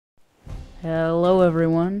Hello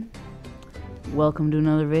everyone, welcome to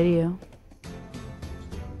another video.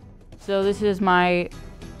 So this is my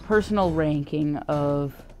personal ranking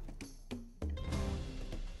of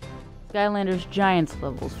Skylanders Giants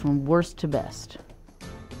levels from worst to best.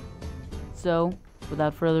 So,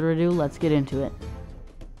 without further ado, let's get into it.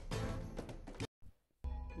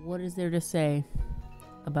 What is there to say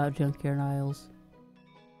about Junkyard Isles?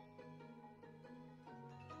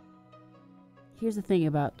 Here's the thing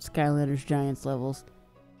about Skylanders Giants levels.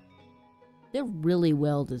 They're really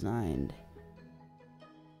well designed.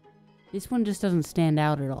 This one just doesn't stand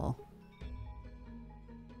out at all.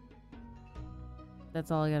 That's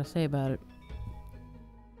all I gotta say about it.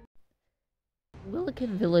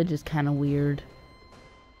 Willikin Village is kinda weird.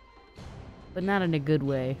 But not in a good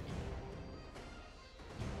way.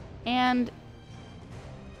 And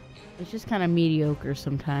it's just kinda mediocre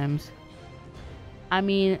sometimes. I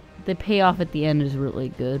mean, the payoff at the end is really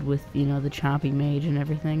good with, the chompy mage and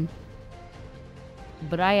everything.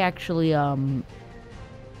 But I actually,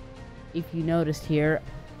 if you noticed here,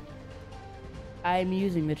 I'm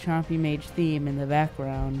using the chompy mage theme in the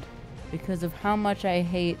background because of how much I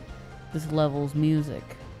hate this level's music.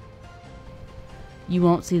 You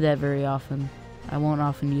won't see that very often. I won't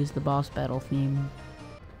often use the boss battle theme.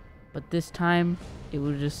 But this time, it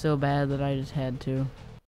was just so bad that I just had to.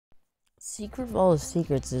 Secret Vault of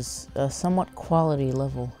Secrets is a somewhat quality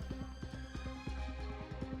level.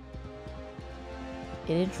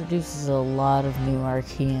 It introduces a lot of new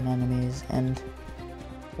Archean enemies, and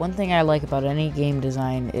one thing I like about any game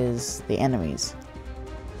design is the enemies.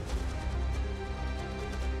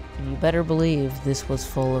 And you better believe this was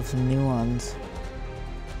full of some new ones.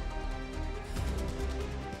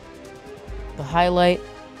 The highlight,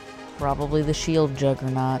 probably the shield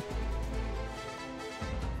juggernaut.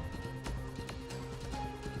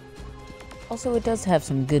 Also, it does have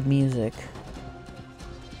some good music.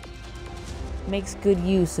 Makes good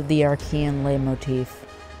use of the Archean leitmotif.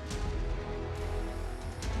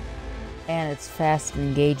 And it's fast and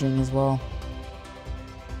engaging as well.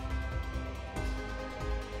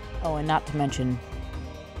 Oh, and not to mention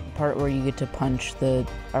the part where you get to punch the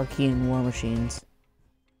Archean war machines.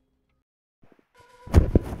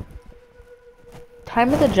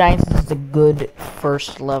 Time of the Giants is a good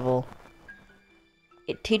first level.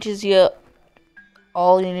 It teaches you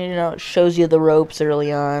all you need to know. It shows you the ropes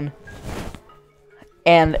early on.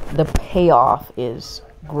 And the payoff is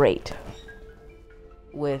great.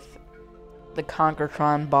 With the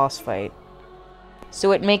Conkertron boss fight.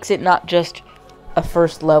 So it makes it not just a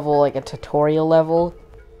first level, like a tutorial level,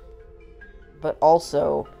 but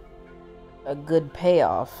also a good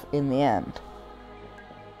payoff in the end.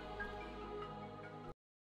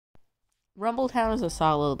 Rumbletown is a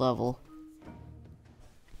solid level.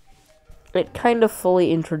 It kind of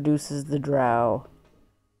fully introduces the Drow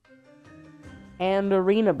and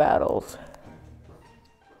arena battles.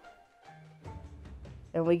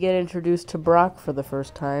 And we get introduced to Brock for the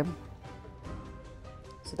first time.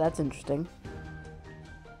 So that's interesting.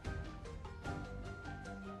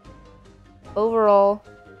 Overall,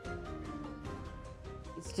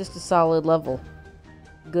 it's just a solid level.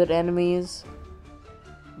 Good enemies,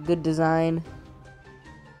 good design.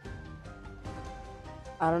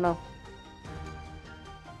 I don't know.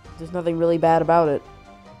 There's nothing really bad about it.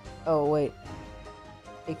 Oh, wait.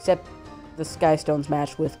 Except the Skystones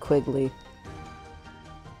match with Quigley.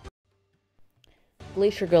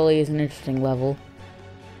 Glacier Gully is an interesting level.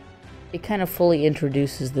 It kind of fully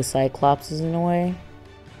introduces the Cyclopses in a way.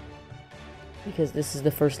 Because this is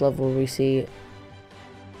the first level where we see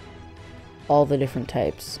all the different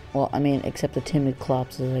types. Well, I mean, except the timid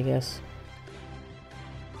Clopses, I guess.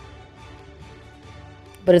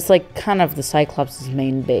 But it's like kind of the Cyclops'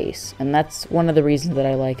 main base, and that's one of the reasons that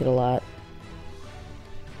I like it a lot.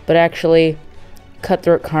 But actually,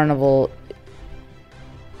 Cutthroat Carnival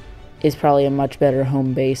is probably a much better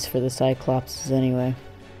home base for the Cyclops anyway.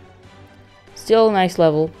 Still a nice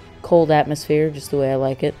level, cold atmosphere, just the way I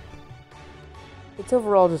like it. It's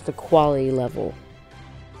overall just a quality level.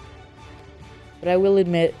 But I will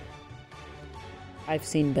admit, I've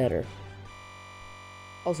seen better.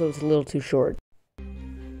 Also, it's a little too short.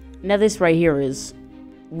 Now this right here is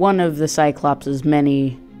one of the Cyclops'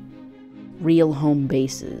 many real home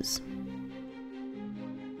bases.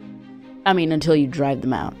 I mean, until you drive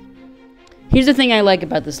them out. Here's the thing I like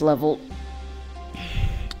about this level,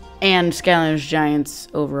 and Skylanders Giants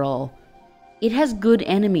overall. It has good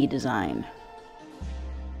enemy design.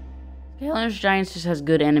 Skylanders Giants just has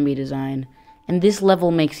good enemy design, and this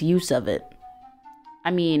level makes use of it.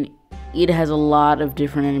 I mean, it has a lot of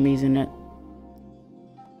different enemies in it.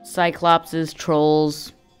 Cyclopses,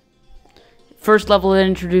 trolls, first level that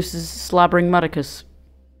introduces Slobbering Mudicus.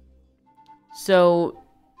 So,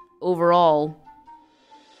 overall,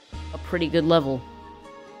 a pretty good level.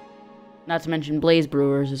 Not to mention Blaze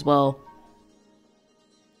Brewers as well.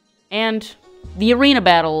 And the arena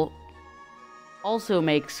battle also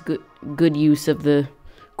makes good use of the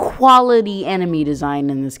quality enemy design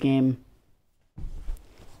in this game.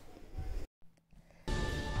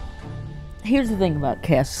 Here's the thing about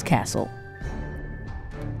Chaos Castle.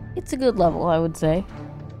 It's a good level, I would say.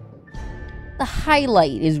 The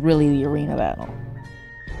highlight is really the arena battle.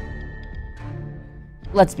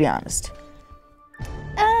 Let's be honest.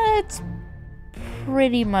 It's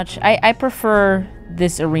pretty much... I prefer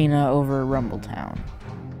this arena over Rumbletown.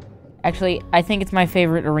 Actually, I think it's my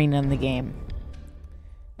favorite arena in the game.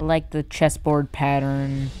 I like the chessboard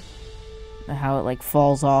pattern, how it like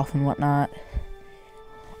falls off and whatnot.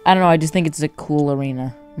 I don't know, I just think it's a cool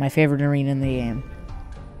arena. My favorite arena in the game.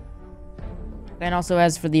 And also,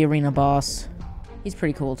 as for the arena boss, he's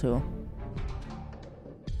pretty cool too.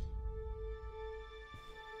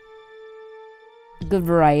 Good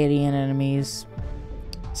variety in enemies.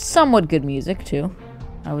 Somewhat good music too,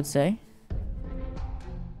 I would say.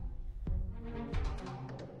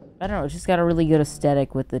 I don't know, it's just got a really good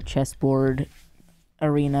aesthetic with the chessboard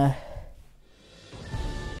arena.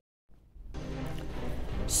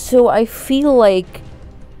 So I feel like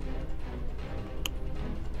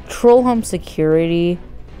Trollham Security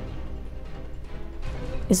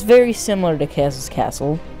is very similar to Chaos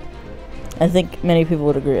Castle. I think many people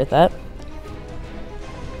would agree with that.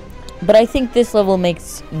 But I think this level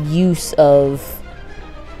makes use of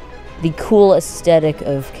the cool aesthetic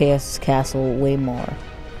of Chaos Castle way more.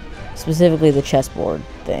 Specifically the chessboard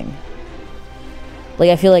thing. Like,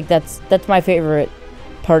 I feel like that's my favorite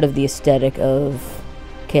part of the aesthetic of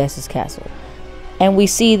Chaos Castle. And we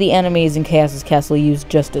see the enemies in Chaos Castle used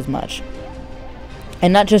just as much.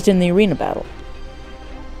 And not just in the arena battle.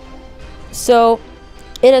 So,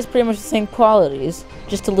 it has pretty much the same qualities,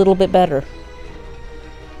 just a little bit better.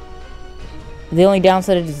 The only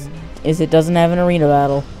downside is it doesn't have an arena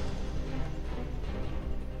battle.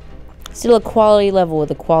 Still a quality level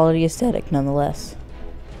with a quality aesthetic, nonetheless.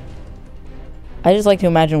 I just like to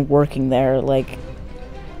imagine working there, like,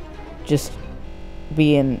 just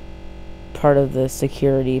being part of the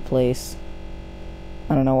security place.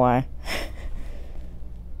 I don't know why.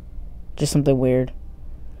 Just something weird.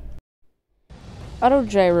 Auto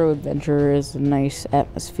Gyro Adventure is a nice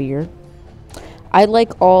atmosphere. I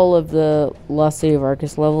like all of the Lost City of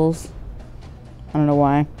Arcus levels. I don't know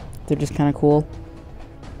why. They're just kind of cool.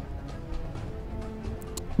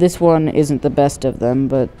 This one isn't the best of them,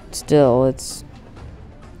 but still, it's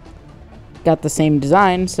got the same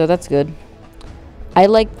design, so that's good. I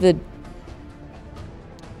like the...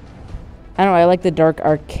 I don't know, I like the dark,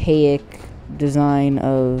 archaic design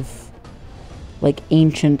of... like,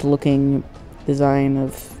 ancient-looking design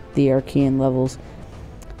of the Archean levels.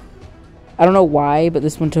 I don't know why, but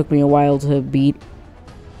this one took me a while to beat.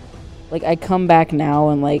 Like, I come back now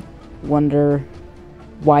and, like, wonder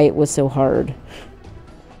why it was so hard.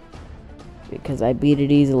 Because I beat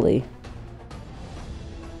it easily.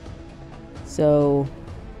 So,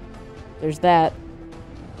 there's that.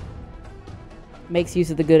 Makes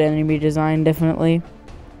use of the good enemy design, definitely.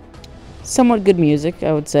 Somewhat good music,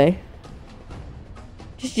 I would say.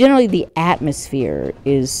 Just generally, the atmosphere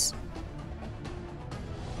is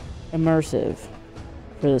immersive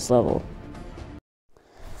for this level.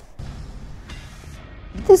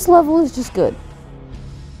 This level is just good.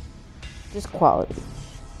 Just quality.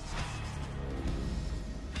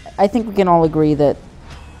 I think we can all agree that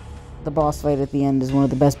the boss fight at the end is one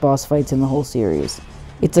of the best boss fights in the whole series.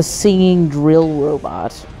 It's a singing drill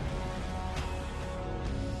robot.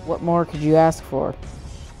 What more could you ask for?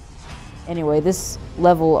 Anyway, this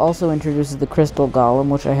level also introduces the Crystal Golem,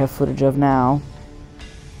 which I have footage of now.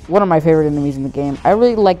 One of my favorite enemies in the game. I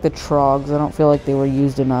really like the Trogs. I don't feel like they were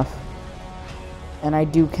used enough. And I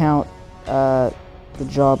do count the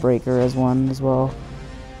Jawbreaker as one as well.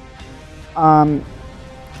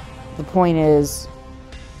 The point is,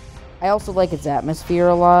 I also like its atmosphere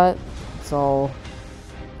a lot. It's all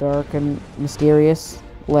dark and mysterious,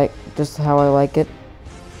 like just how I like it.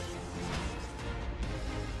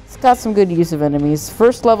 It's got some good use of enemies.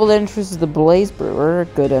 First level that introduces the Blaze Brewer, a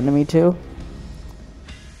good enemy too.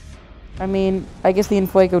 I mean, I guess the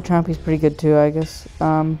Infuego Chompy's pretty good too, I guess.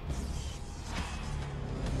 The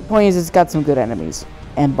point is, it's got some good enemies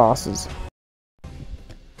and bosses.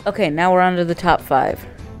 Okay, now we're on to the top 5.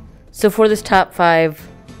 So for this top 5,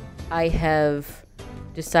 I have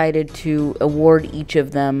decided to award each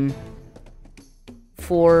of them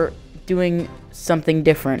for doing something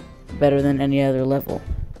different better than any other level.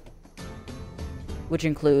 Which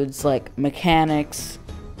includes, like, mechanics,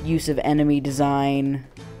 use of enemy design,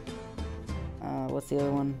 what's the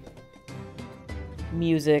other one?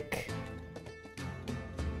 Music,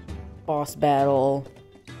 boss battle,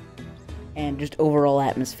 and just overall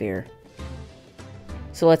atmosphere.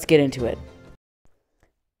 So let's get into it.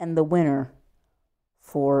 And the winner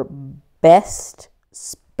for best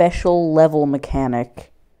special level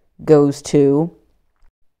mechanic goes to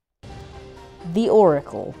the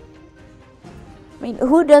Oracle. I mean,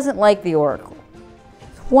 who doesn't like the Oracle?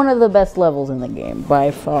 It's one of the best levels in the game,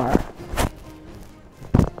 by far.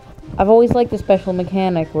 I've always liked the special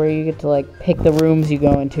mechanic where you get to, like, pick the rooms you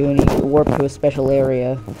go into and you get warp to a special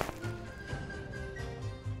area.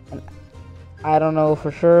 And I don't know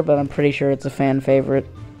for sure, but I'm pretty sure it's a fan favorite.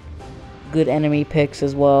 Good enemy picks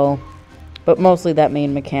as well, but mostly that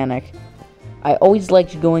main mechanic. I always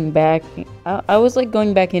liked going back. I always like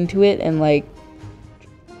going back into it and, like,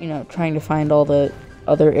 you know, trying to find all the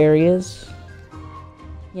other areas.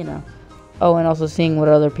 You know. Oh, and also seeing what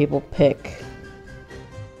other people pick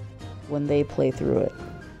when they play through it.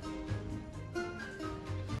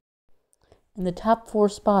 In the top 4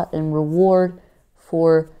 spot and reward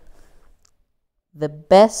for the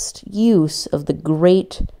best use of the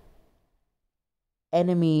great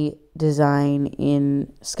enemy design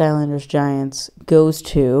in Skylanders Giants goes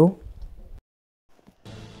to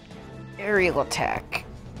aerial attack.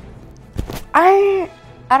 I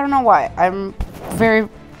don't know why. I'm very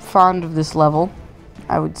fond of this level,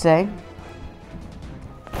 I would say.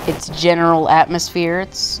 Its general atmosphere,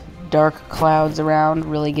 its dark clouds around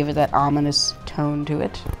really give it that ominous tone to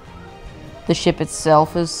it. The ship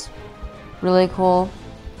itself is really cool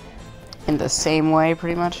in the same way,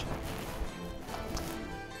 pretty much.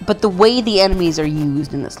 But the way the enemies are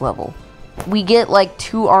used in this level, we get like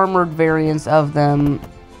 2 armored variants of them,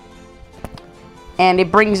 and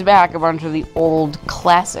it brings back a bunch of the old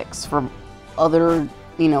classics from other,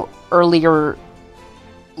 you know, earlier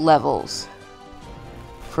levels.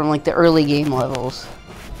 From like the early game levels.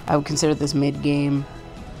 I would consider this mid-game.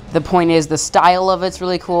 The point is, the style of it's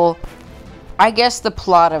really cool. I guess the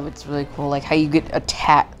plot of it's really cool, like how you get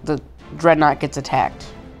attacked, the Dreadnought gets attacked.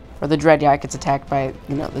 Or the Dread Yacht gets attacked by,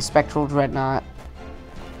 you know, the Spectral Dreadnought.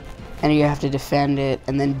 And you have to defend it,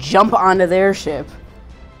 and then jump onto their ship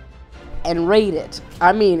and raid it.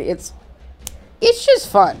 I mean, it's just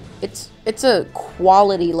fun. It's a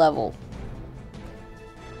quality level.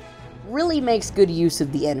 Really makes good use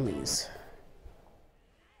of the enemies.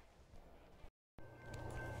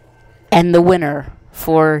 And the winner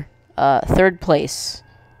for 3rd place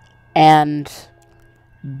and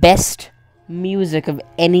best music of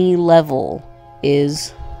any level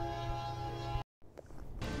is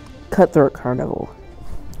Cutthroat Carnival.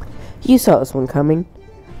 You saw this one coming.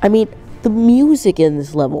 I mean, the music in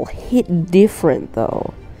this level hit different,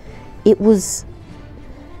 though. It was...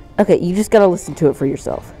 Okay, you just gotta listen to it for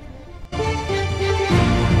yourself.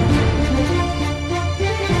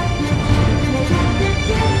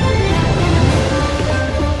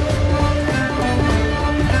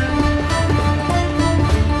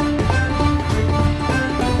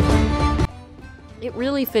 It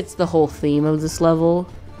really fits the whole theme of this level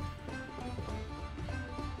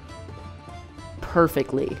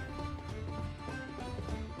perfectly.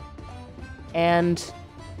 And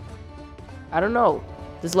I don't know,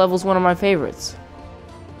 this level's one of my favorites.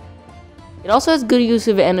 It also has good use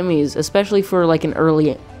of enemies, especially for like an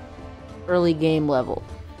early game level.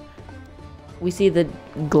 We see the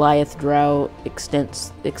Goliath Drow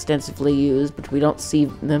extensively used, but we don't see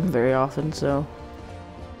them very often, so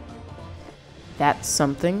that's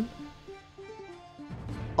something.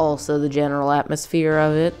 Also, the general atmosphere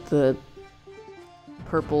of it, the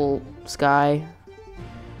purple sky.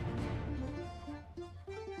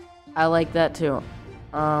 I like that too.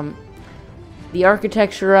 The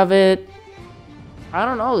architecture of it, I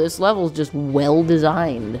don't know, this level's just well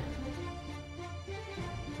designed.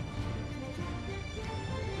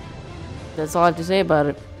 That's all I have to say about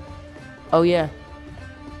it. Oh yeah.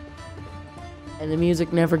 And the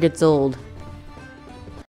music never gets old.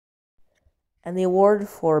 And the award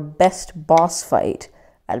for best boss fight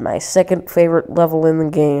at my 2nd favorite level in the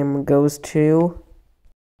game goes to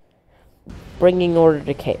Bringing Order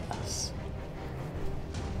to Chaos.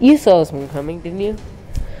 You saw this one coming, didn't you?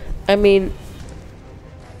 I mean,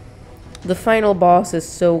 the final boss is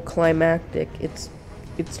so climactic. It's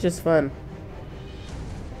just fun.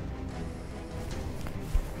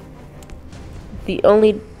 The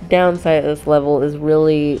only downside of this level is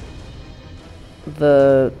really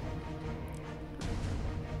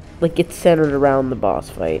it's centered around the boss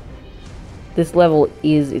fight. this level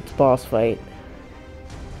is its boss fight.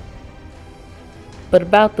 But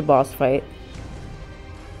about the boss fight,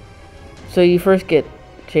 so you first get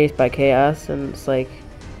chased by Chaos, and it's like,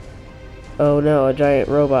 oh no, a giant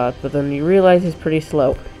robot, but then you realize he's pretty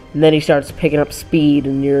slow. And then he starts picking up speed,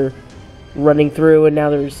 and you're running through, and now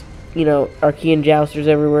there's, you know, Archean jousters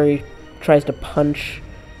everywhere. He tries to punch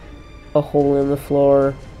a hole in the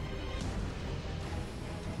floor.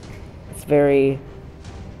 It's very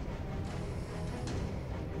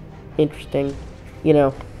interesting, you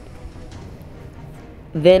know.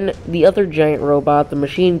 Then the other giant robot, the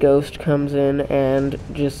machine ghost, comes in and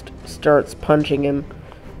just starts punching him.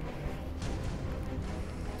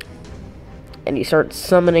 And he starts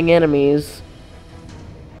summoning enemies.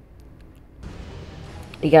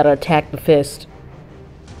 You gotta attack the fist.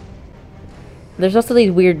 There's also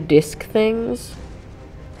these weird disc things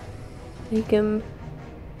you can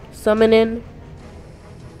summon in.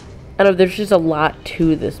 I don't know, there's just a lot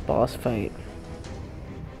to this boss fight.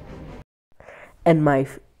 And my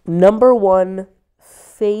number one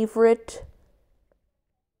favorite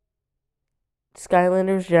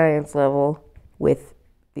Skylanders Giants level, with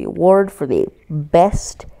the award for the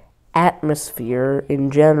best atmosphere in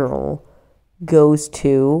general, goes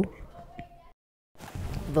to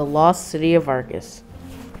the Lost City of Arcus.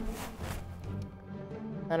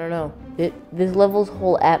 I don't know. This level's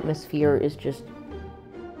whole atmosphere is just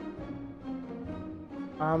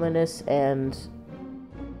ominous, and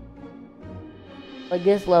like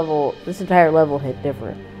this entire level hit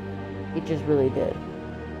different. It just really did.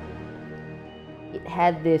 It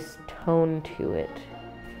had this tone to it.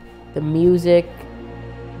 The music,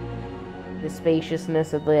 the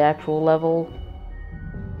spaciousness of the actual level,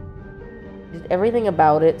 just everything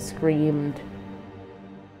about it screamed,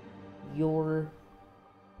 you're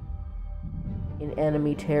in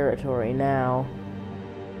enemy territory now,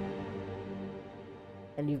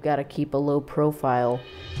 and you've got to keep a low profile.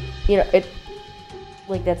 You know,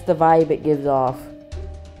 like, that's the vibe it gives off.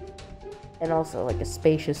 And also, like, a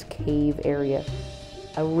spacious cave area.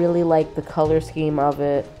 I really like the color scheme of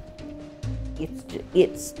it.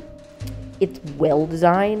 It's well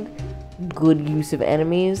designed, good use of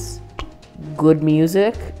enemies, good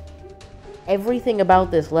music. Everything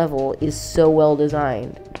about this level is so well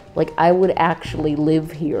designed. Like, I would actually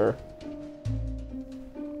live here.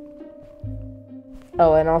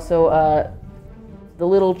 Oh, and also, the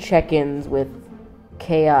little check-ins with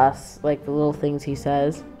Chaos, like the little things he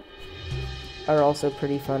says, are also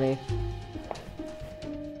pretty funny.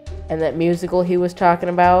 And that musical he was talking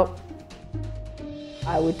about,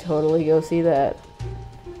 I would totally go see that.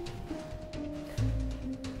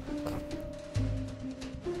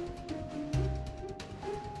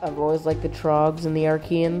 I've always liked the Trogs and the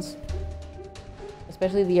Archeans,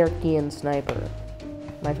 especially the Archean Sniper,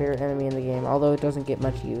 my favorite enemy in the game, although it doesn't get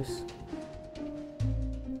much use.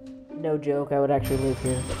 No joke, I would actually live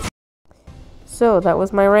here. So, that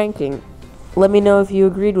was my ranking. Let me know if you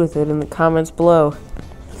agreed with it in the comments below.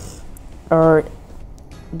 Or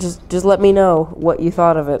just let me know what you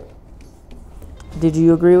thought of it. Did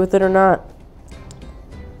you agree with it or not?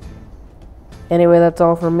 Anyway, that's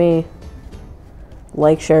all from me.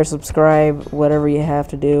 Like, share, subscribe, whatever you have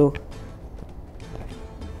to do.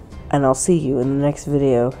 And I'll see you in the next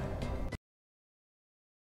video.